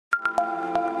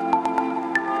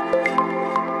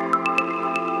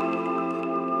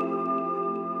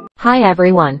Hi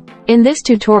everyone. In this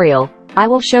tutorial, I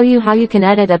will show you how you can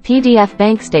edit a PDF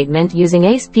bank statement using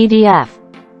Ace PDF.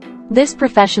 This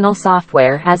professional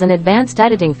software has an advanced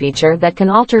editing feature that can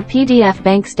alter PDF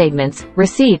bank statements,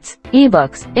 receipts,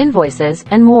 ebooks, invoices,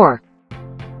 and more.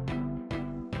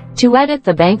 To edit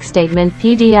the bank statement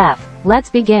PDF,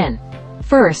 let's begin.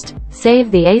 First,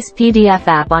 save the Ace PDF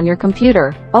app on your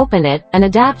computer, open it, and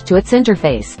adapt to its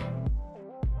interface.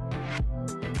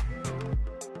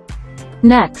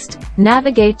 Next,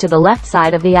 navigate to the left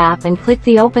side of the app and click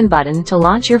the Open button to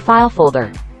launch your file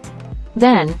folder.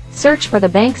 Then, search for the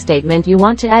bank statement you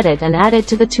want to edit and add it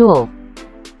to the tool.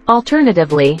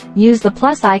 Alternatively, use the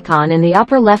plus icon in the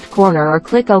upper left corner or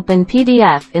click Open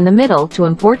PDF in the middle to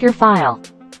import your file.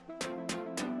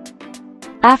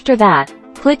 After that,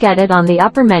 click Edit on the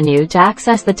upper menu to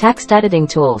access the text editing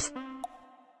tools.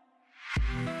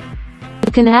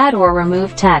 You can add or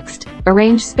remove text,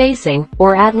 arrange spacing,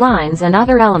 or add lines and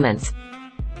other elements.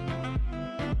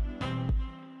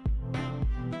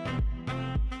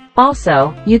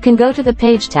 Also, you can go to the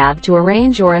Page tab to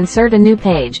arrange or insert a new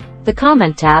page, the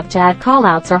Comment tab to add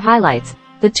callouts or highlights,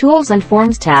 the Tools and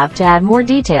Forms tab to add more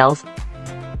details,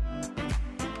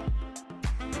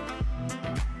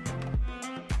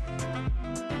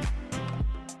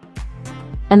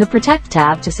 and the Protect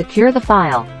tab to secure the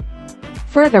file.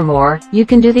 Furthermore, you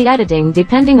can do the editing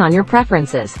depending on your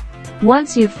preferences.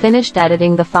 Once you've finished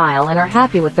editing the file and are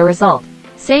happy with the result,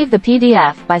 save the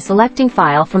PDF by selecting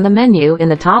File from the menu in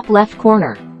the top left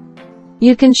corner.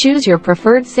 You can choose your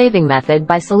preferred saving method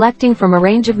by selecting from a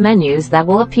range of menus that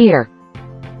will appear.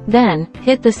 Then,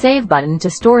 hit the Save button to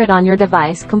store it on your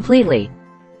device completely.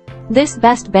 This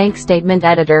best bank statement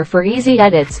editor for easy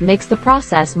edits makes the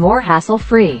process more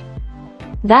hassle-free.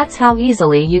 That's how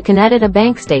easily you can edit a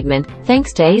bank statement,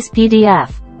 thanks to Ace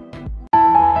PDF.